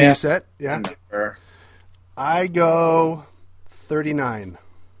 Tim, Yeah. you set? Yeah. Sure. I go 39.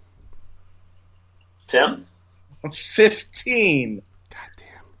 Tim? 15. God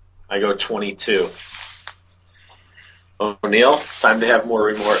damn. I go 22. O'Neill, time to have more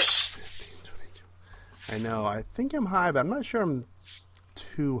remorse. 15, 22. I know. I think I'm high, but I'm not sure I'm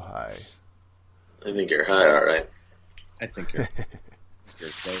too high. I think you're high, all right. I think you're way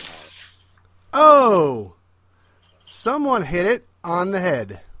high. Oh! Someone hit it on the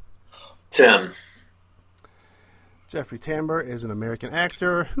head. Tim. Jeffrey Tambor is an American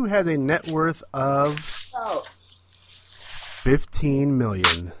actor who has a net worth of $15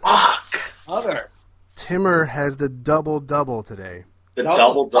 million. Fuck. Other. Timmer has the double-double today. The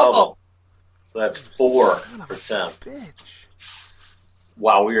Double. double. So that's 4 for Tim. Bitch.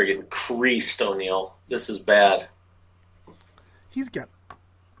 Wow, we are getting creased, O'Neill. This is bad. He's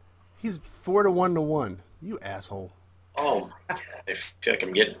 4 to 1 to 1. You asshole. Oh, my God. I feel like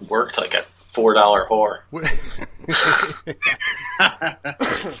I'm getting worked like a $4 whore. We're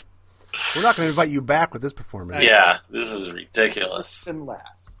not going to invite you back with this performance. Yeah, this is ridiculous. And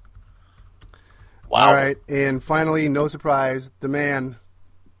last. Wow. All right, and finally, no surprise, the man,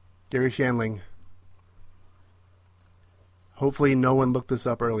 Gary Shandling. Hopefully no one looked this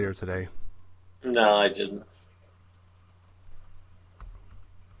up earlier today. No, I didn't.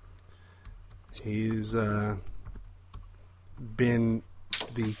 He's been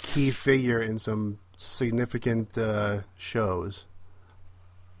the key figure in some significant shows.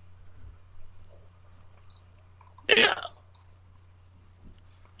 Yeah.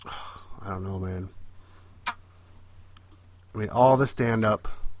 I don't know, man. I mean, all the stand-up.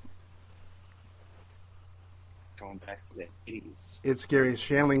 Going back to the 80s. It's Gary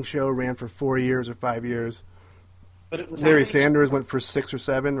Shandling show ran for 4 years or 5 years. But it was Larry on Sanders went for 6 or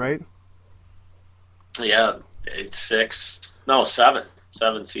 7, right? Yeah, it's 6. No, 7.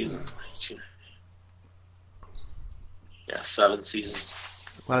 7 seasons. Yeah, 7 seasons.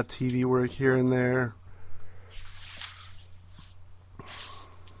 A lot of TV work here and there.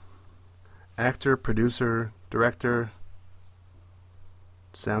 Actor, producer, director,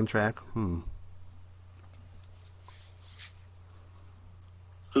 soundtrack.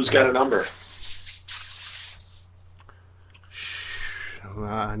 Who's got a number?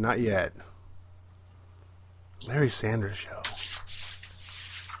 Not yet. Larry Sanders show.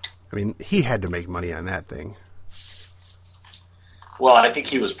 I mean, he had to make money on that thing. Well, I think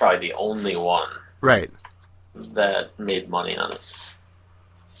he was probably the only one Right. that made money on it.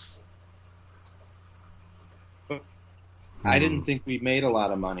 I didn't think we made a lot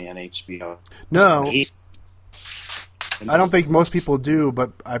of money on HBO. No, I don't think most people do,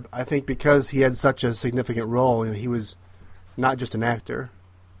 but I think because he had such a significant role, and he was not just an actor.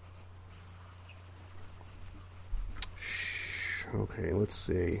 Okay, let's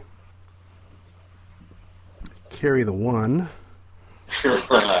see. Carry the 1.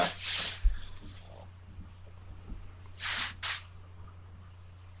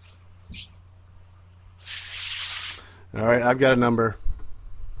 All right, I've got a number.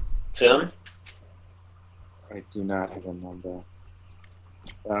 Tim? I do not have a number.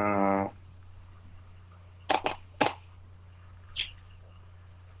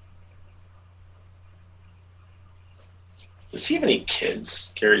 Does he have any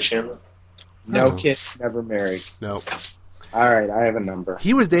kids, Gary Shandling? No Oh. kids, never married. Nope. All right, I have a number.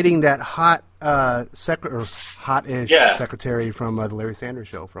 He was dating that hot, hot-ish Yeah. secretary from the Larry Sanders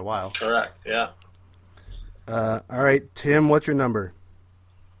show for a while. Correct, yeah. All right, Tim, what's your number?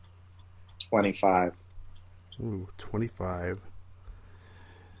 25. Ooh, 25.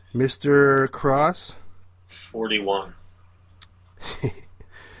 Mr. Cross? 41.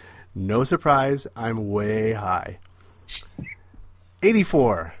 No surprise, I'm way high.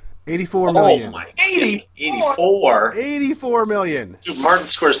 84. 84 million. Oh, my God. 84? 84 million. Dude, Martin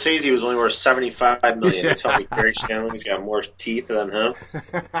Scorsese was only worth $75 million. You tell me Gary Shandling's got more teeth than him?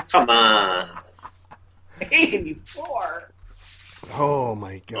 Come on. 84. Oh,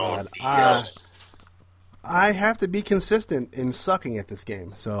 my God. Oh, I have to be consistent in sucking at this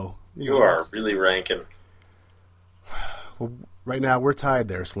game, so You are really ranking. Well, right now we're tied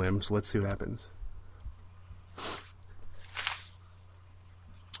there, Slim. So let's see what happens.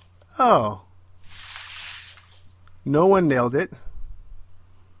 Oh, no one nailed it.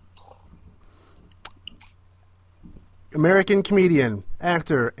 American comedian,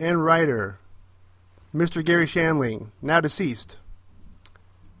 actor, and writer, Mr. Gary Shandling, now deceased.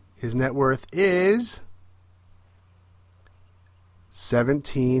 His net worth is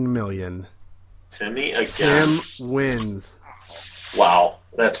 $17 million. Timmy again. Tim wins. Wow,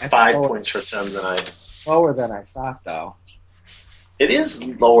 that's 5 points for Tim tonight. Lower than I thought, though. It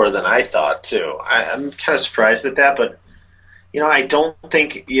is lower than I thought too. I'm kind of surprised at that, but I don't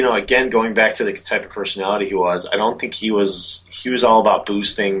think again, going back to the type of personality he was, I don't think he was all about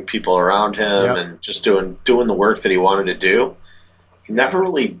boosting people around him and just doing the work that he wanted to do. He never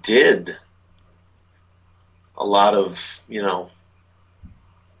really did a lot of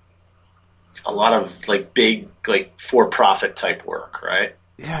like big like for-profit type work, right?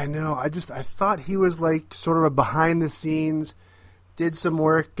 Yeah, I know. I thought he was like sort of a behind the scenes, did some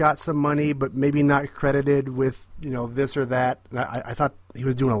work, got some money, but maybe not credited with, this or that. And I thought he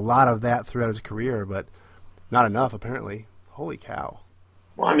was doing a lot of that throughout his career, but not enough, apparently. Holy cow.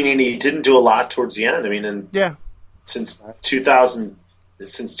 Well, I mean, he didn't do a lot towards the end. I mean, since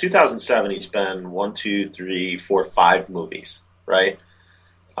 2007, he's been 1, 2, 3, 4, 5 movies, right?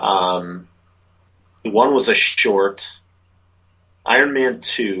 One was a short. Iron Man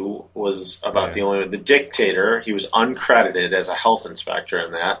 2 was about the only one. The Dictator, he was uncredited as a health inspector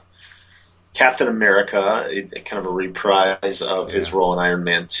in that. Captain America, kind of a reprise of his role in Iron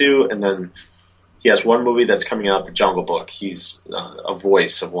Man 2. And then he has one movie that's coming out, The Jungle Book. He's a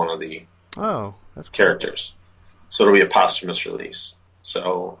voice of one of the characters. So it'll be a posthumous release.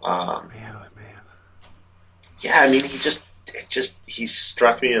 So, yeah, I mean, he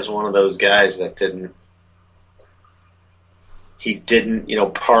struck me as one of those guys that didn't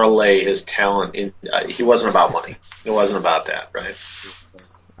parlay his talent in. He wasn't about money. It wasn't about that, right?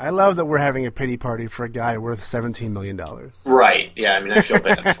 I love that we're having a pity party for a guy worth $17 million. Right. Yeah, I mean, I feel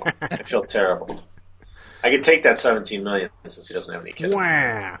bad for him. I feel terrible. I could take that $17 million since he doesn't have any kids. Wah.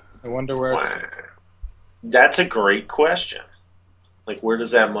 I wonder where That's a great question. Like, where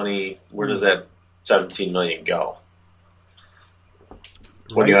does that $17 million go?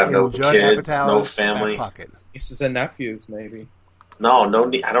 When you have no kids, no family. Nieces and nephews, maybe. No.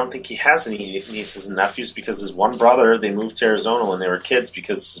 I don't think he has any nieces and nephews because his one brother, they moved to Arizona when they were kids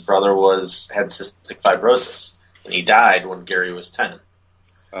because his brother had cystic fibrosis. And he died when Gary was 10.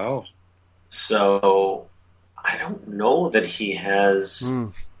 Oh. So, I don't know that he has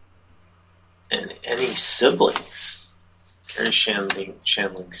any siblings. Gary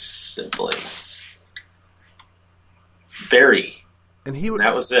Shandling's siblings. Barry. And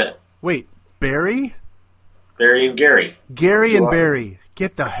that was it. Wait, Barry? Barry and Gary. Gary and Barry.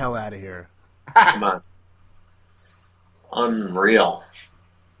 Get the hell out of here. Come on. Unreal.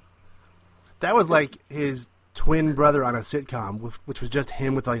 That was like his twin brother on a sitcom, which was just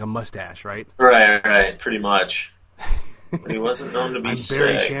him with like a mustache, right? Right, pretty much. But he wasn't known to be Barry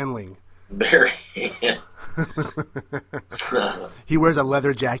sick. Shandling. Barry. He wears a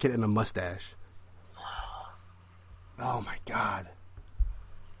leather jacket and a mustache. Oh my God.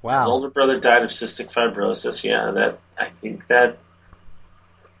 Wow. His older brother died of cystic fibrosis. Yeah, I think that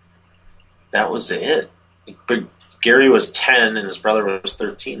was it. But Gary was 10 and his brother was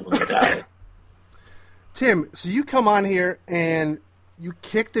 13 when he died. Tim, so you come on here and you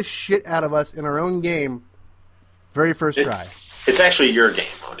kick the shit out of us in our own game very first try. It's actually your game,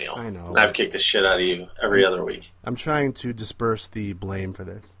 O'Neill. I know. And I've kicked the shit out of you every other week. I'm trying to disperse the blame for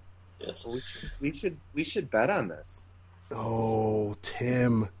this. Yes. We should bet on this. Oh,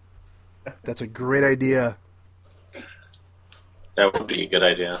 Tim. That's a great idea. That would be a good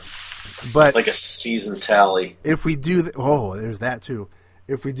idea. But like a season tally. If we do there's that too.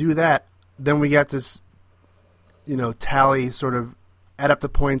 If we do that, then we got to tally, sort of add up the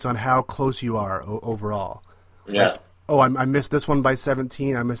points on how close you are overall. Yeah. Like, I missed this one by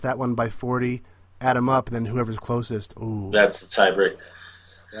 17, I missed that one by 40. Add them up, and then whoever's closest. Ooh. That's the tiebreak.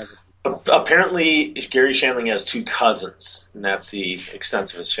 Apparently, Gary Shandling has 2 cousins, and that's the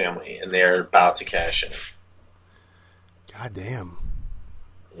extent of his family, and they're about to cash in. God damn.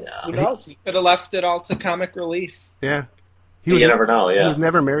 Yeah. Who knows? He could have left it all to comic relief. Yeah. You never know, yeah. He was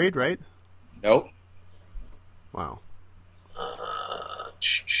never married, right? Nope. Wow.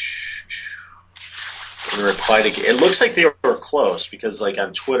 In reply to, it looks like they were close, because like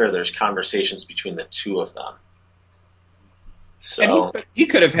on Twitter, there's conversations between the 2 of them. So he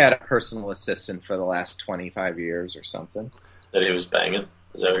could have had a personal assistant for the last 25 years or something. That he was banging?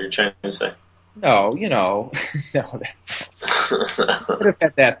 Is that what you're trying to say? No, no, that's not. Could have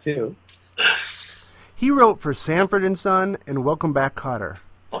had that too. He wrote for Sanford and Son and Welcome Back, Kotter.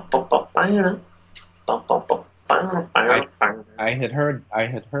 I had heard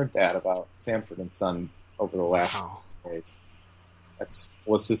that about Sanford and Son over the last days. That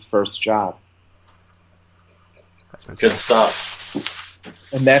was his first job. That's fantastic. Good stuff.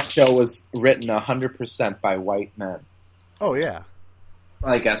 And that show was written 100% by white men. Oh, yeah.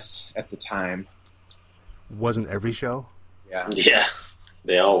 I guess at the time. Wasn't every show? Yeah. Yeah,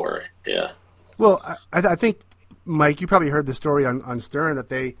 they all were. Yeah. Well, I think, Mike, you probably heard the story on Stern that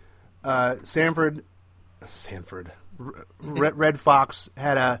they, Red Fox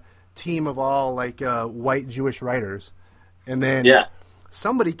had a team of all white Jewish writers, and then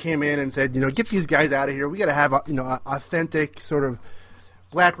somebody came in and said, get these guys out of here. We got to have authentic sort of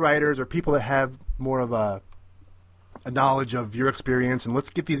black writers or people that have more of a knowledge of your experience, and let's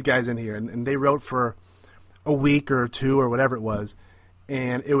get these guys in here. And they wrote for a week or two or whatever it was,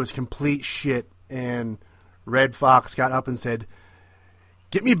 and it was complete shit. And Red Fox got up and said,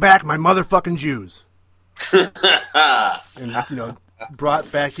 "Get me back my motherfucking Jews." And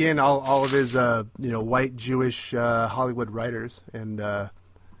brought back in all of his white Jewish Hollywood writers, and I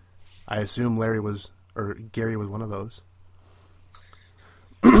assume Gary was one of those.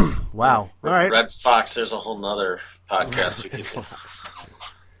 Wow! All right, Red Fox. There's a whole nother podcast we could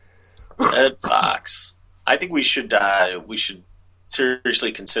do. Red Fox. I think we should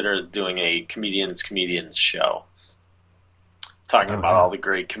seriously consider doing a comedians show, talking about all the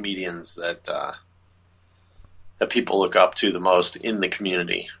great comedians that people look up to the most in the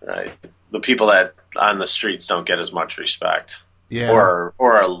community, right? The people that on the streets don't get as much respect, or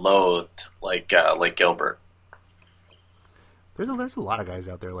are loathed, like Gilbert. There's a lot of guys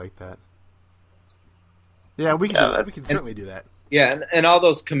out there like that. Yeah, we can certainly do that. Yeah, and all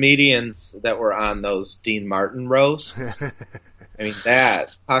those comedians that were on those Dean Martin roasts. I mean,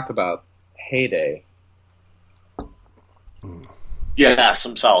 talk about heyday. Yeah,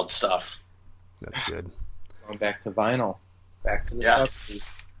 some solid stuff. That's good. Going back to vinyl. Back to the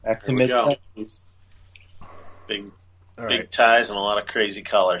 70s. Back to mid-70s. Big ties and a lot of crazy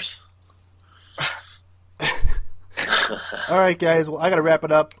colors. All right, guys. Well, I got to wrap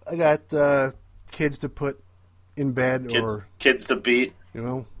it up. I got kids to put in bed, kids to beat.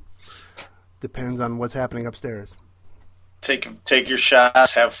 Depends on what's happening upstairs. Take your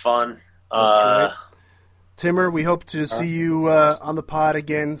shots. Have fun. Right. Timmer, we hope to see you on the pod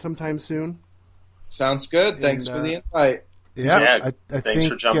again sometime soon. Sounds good. Thanks for the invite. Yeah, I thanks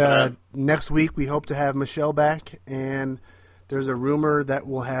think for jumping in. Next week we hope to have Michelle back, and there's a rumor that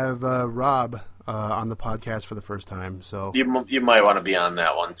we'll have Rob on the podcast for the first time. So you might want to be on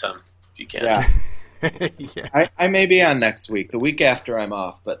that one, Tim, if you can. Yeah. Yeah. I may be on next week. The week after I'm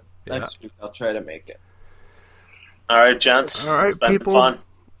off, but next week I'll try to make it. All right, gents. All right, it's been people. fun.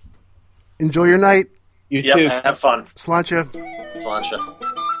 Enjoy your night. You too. Have fun. Sláinte. Sláinte.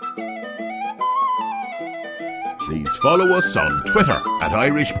 Please follow us on Twitter at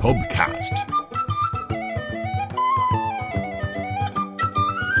Irish Pubcast.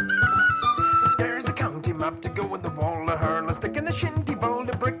 There's a county map to go in the wall of hurl, a stick in a shinty bowl,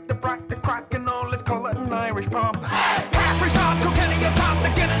 the brick, the brack, the crack, and all. Let's call it an Irish pub. Caffrey salt, Kilkenny, a pub, the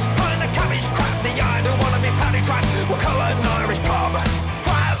Guinness, pint, a cabbage, crap, the I don't wanna be paddy track. We'll call it an Irish pub.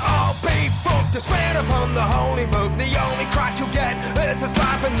 While all be fucked to swear upon the holy book, the only crack you get is a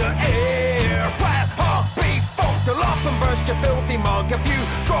slap in the air. While all be fucked, they'll up and burst your filthy mug if you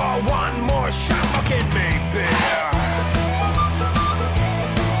draw one more shamrock in me beer.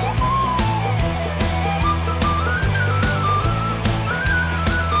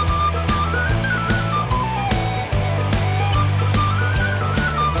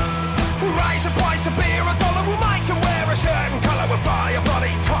 A beer, a dollar will make him wear a shirt and colour with fire, bloody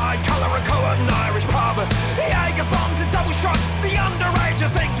tri-colour and colour, an Irish pub. The Jager bombs and double shots, the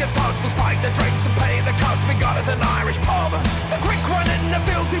underagers think it's toast. We'll spike the drinks and pay the cost, we got us an Irish pub. The quick one in the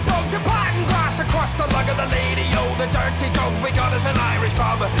filthy bog, the pattern glass across the lug of the lady, oh the dirty dog, we got us an Irish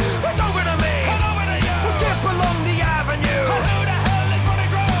pub. It's over to me, and over to you. We'll skip along the avenue, and who the hell is running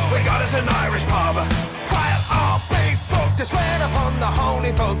through? We got us an Irish pub. While all be fucked to swear upon the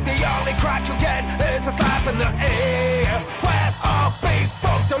holy book, the only crack you get is a slap in the air. Well, I'll be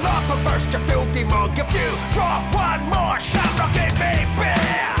fucked, I'll up and burst your filthy mug if you draw one more shamrock in me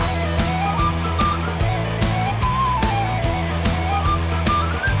beer.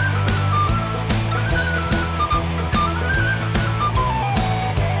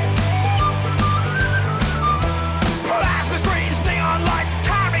 Plasma screens, neon lights,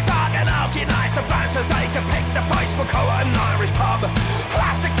 carry fog and alky nights. The bouncers, they can pick the fights for colour and Irish pub.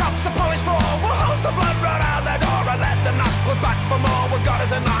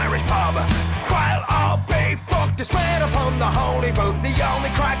 holy boat. The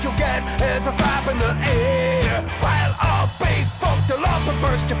only crack you'll get is a slap in the ear. Well, I'll be fucked all up and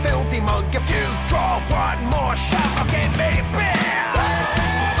burst, you filthy monk. If you draw one more shot, I'll give me beer.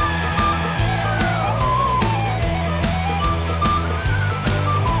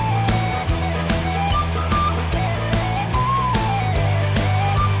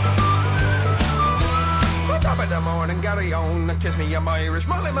 In the morning, Gary on, kiss me, I'm Irish.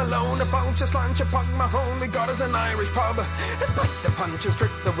 Molly Malone, a bunch of slant, you punk Mahone. We got us an Irish pub. Spike the punches, trick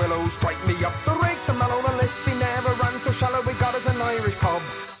the willows, strike me up the rakes and mellow the liffy never ran so shallow. We got us an Irish pub.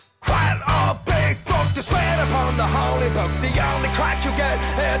 Well, oh, big fuck to sweat upon the holy book. The only crack you get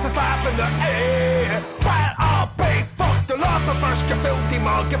is a slap in the ear. Well, oh, big fuck to love the burst, you filthy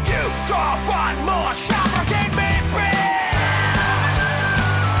mug. If you draw one more shot, I'll give me beer.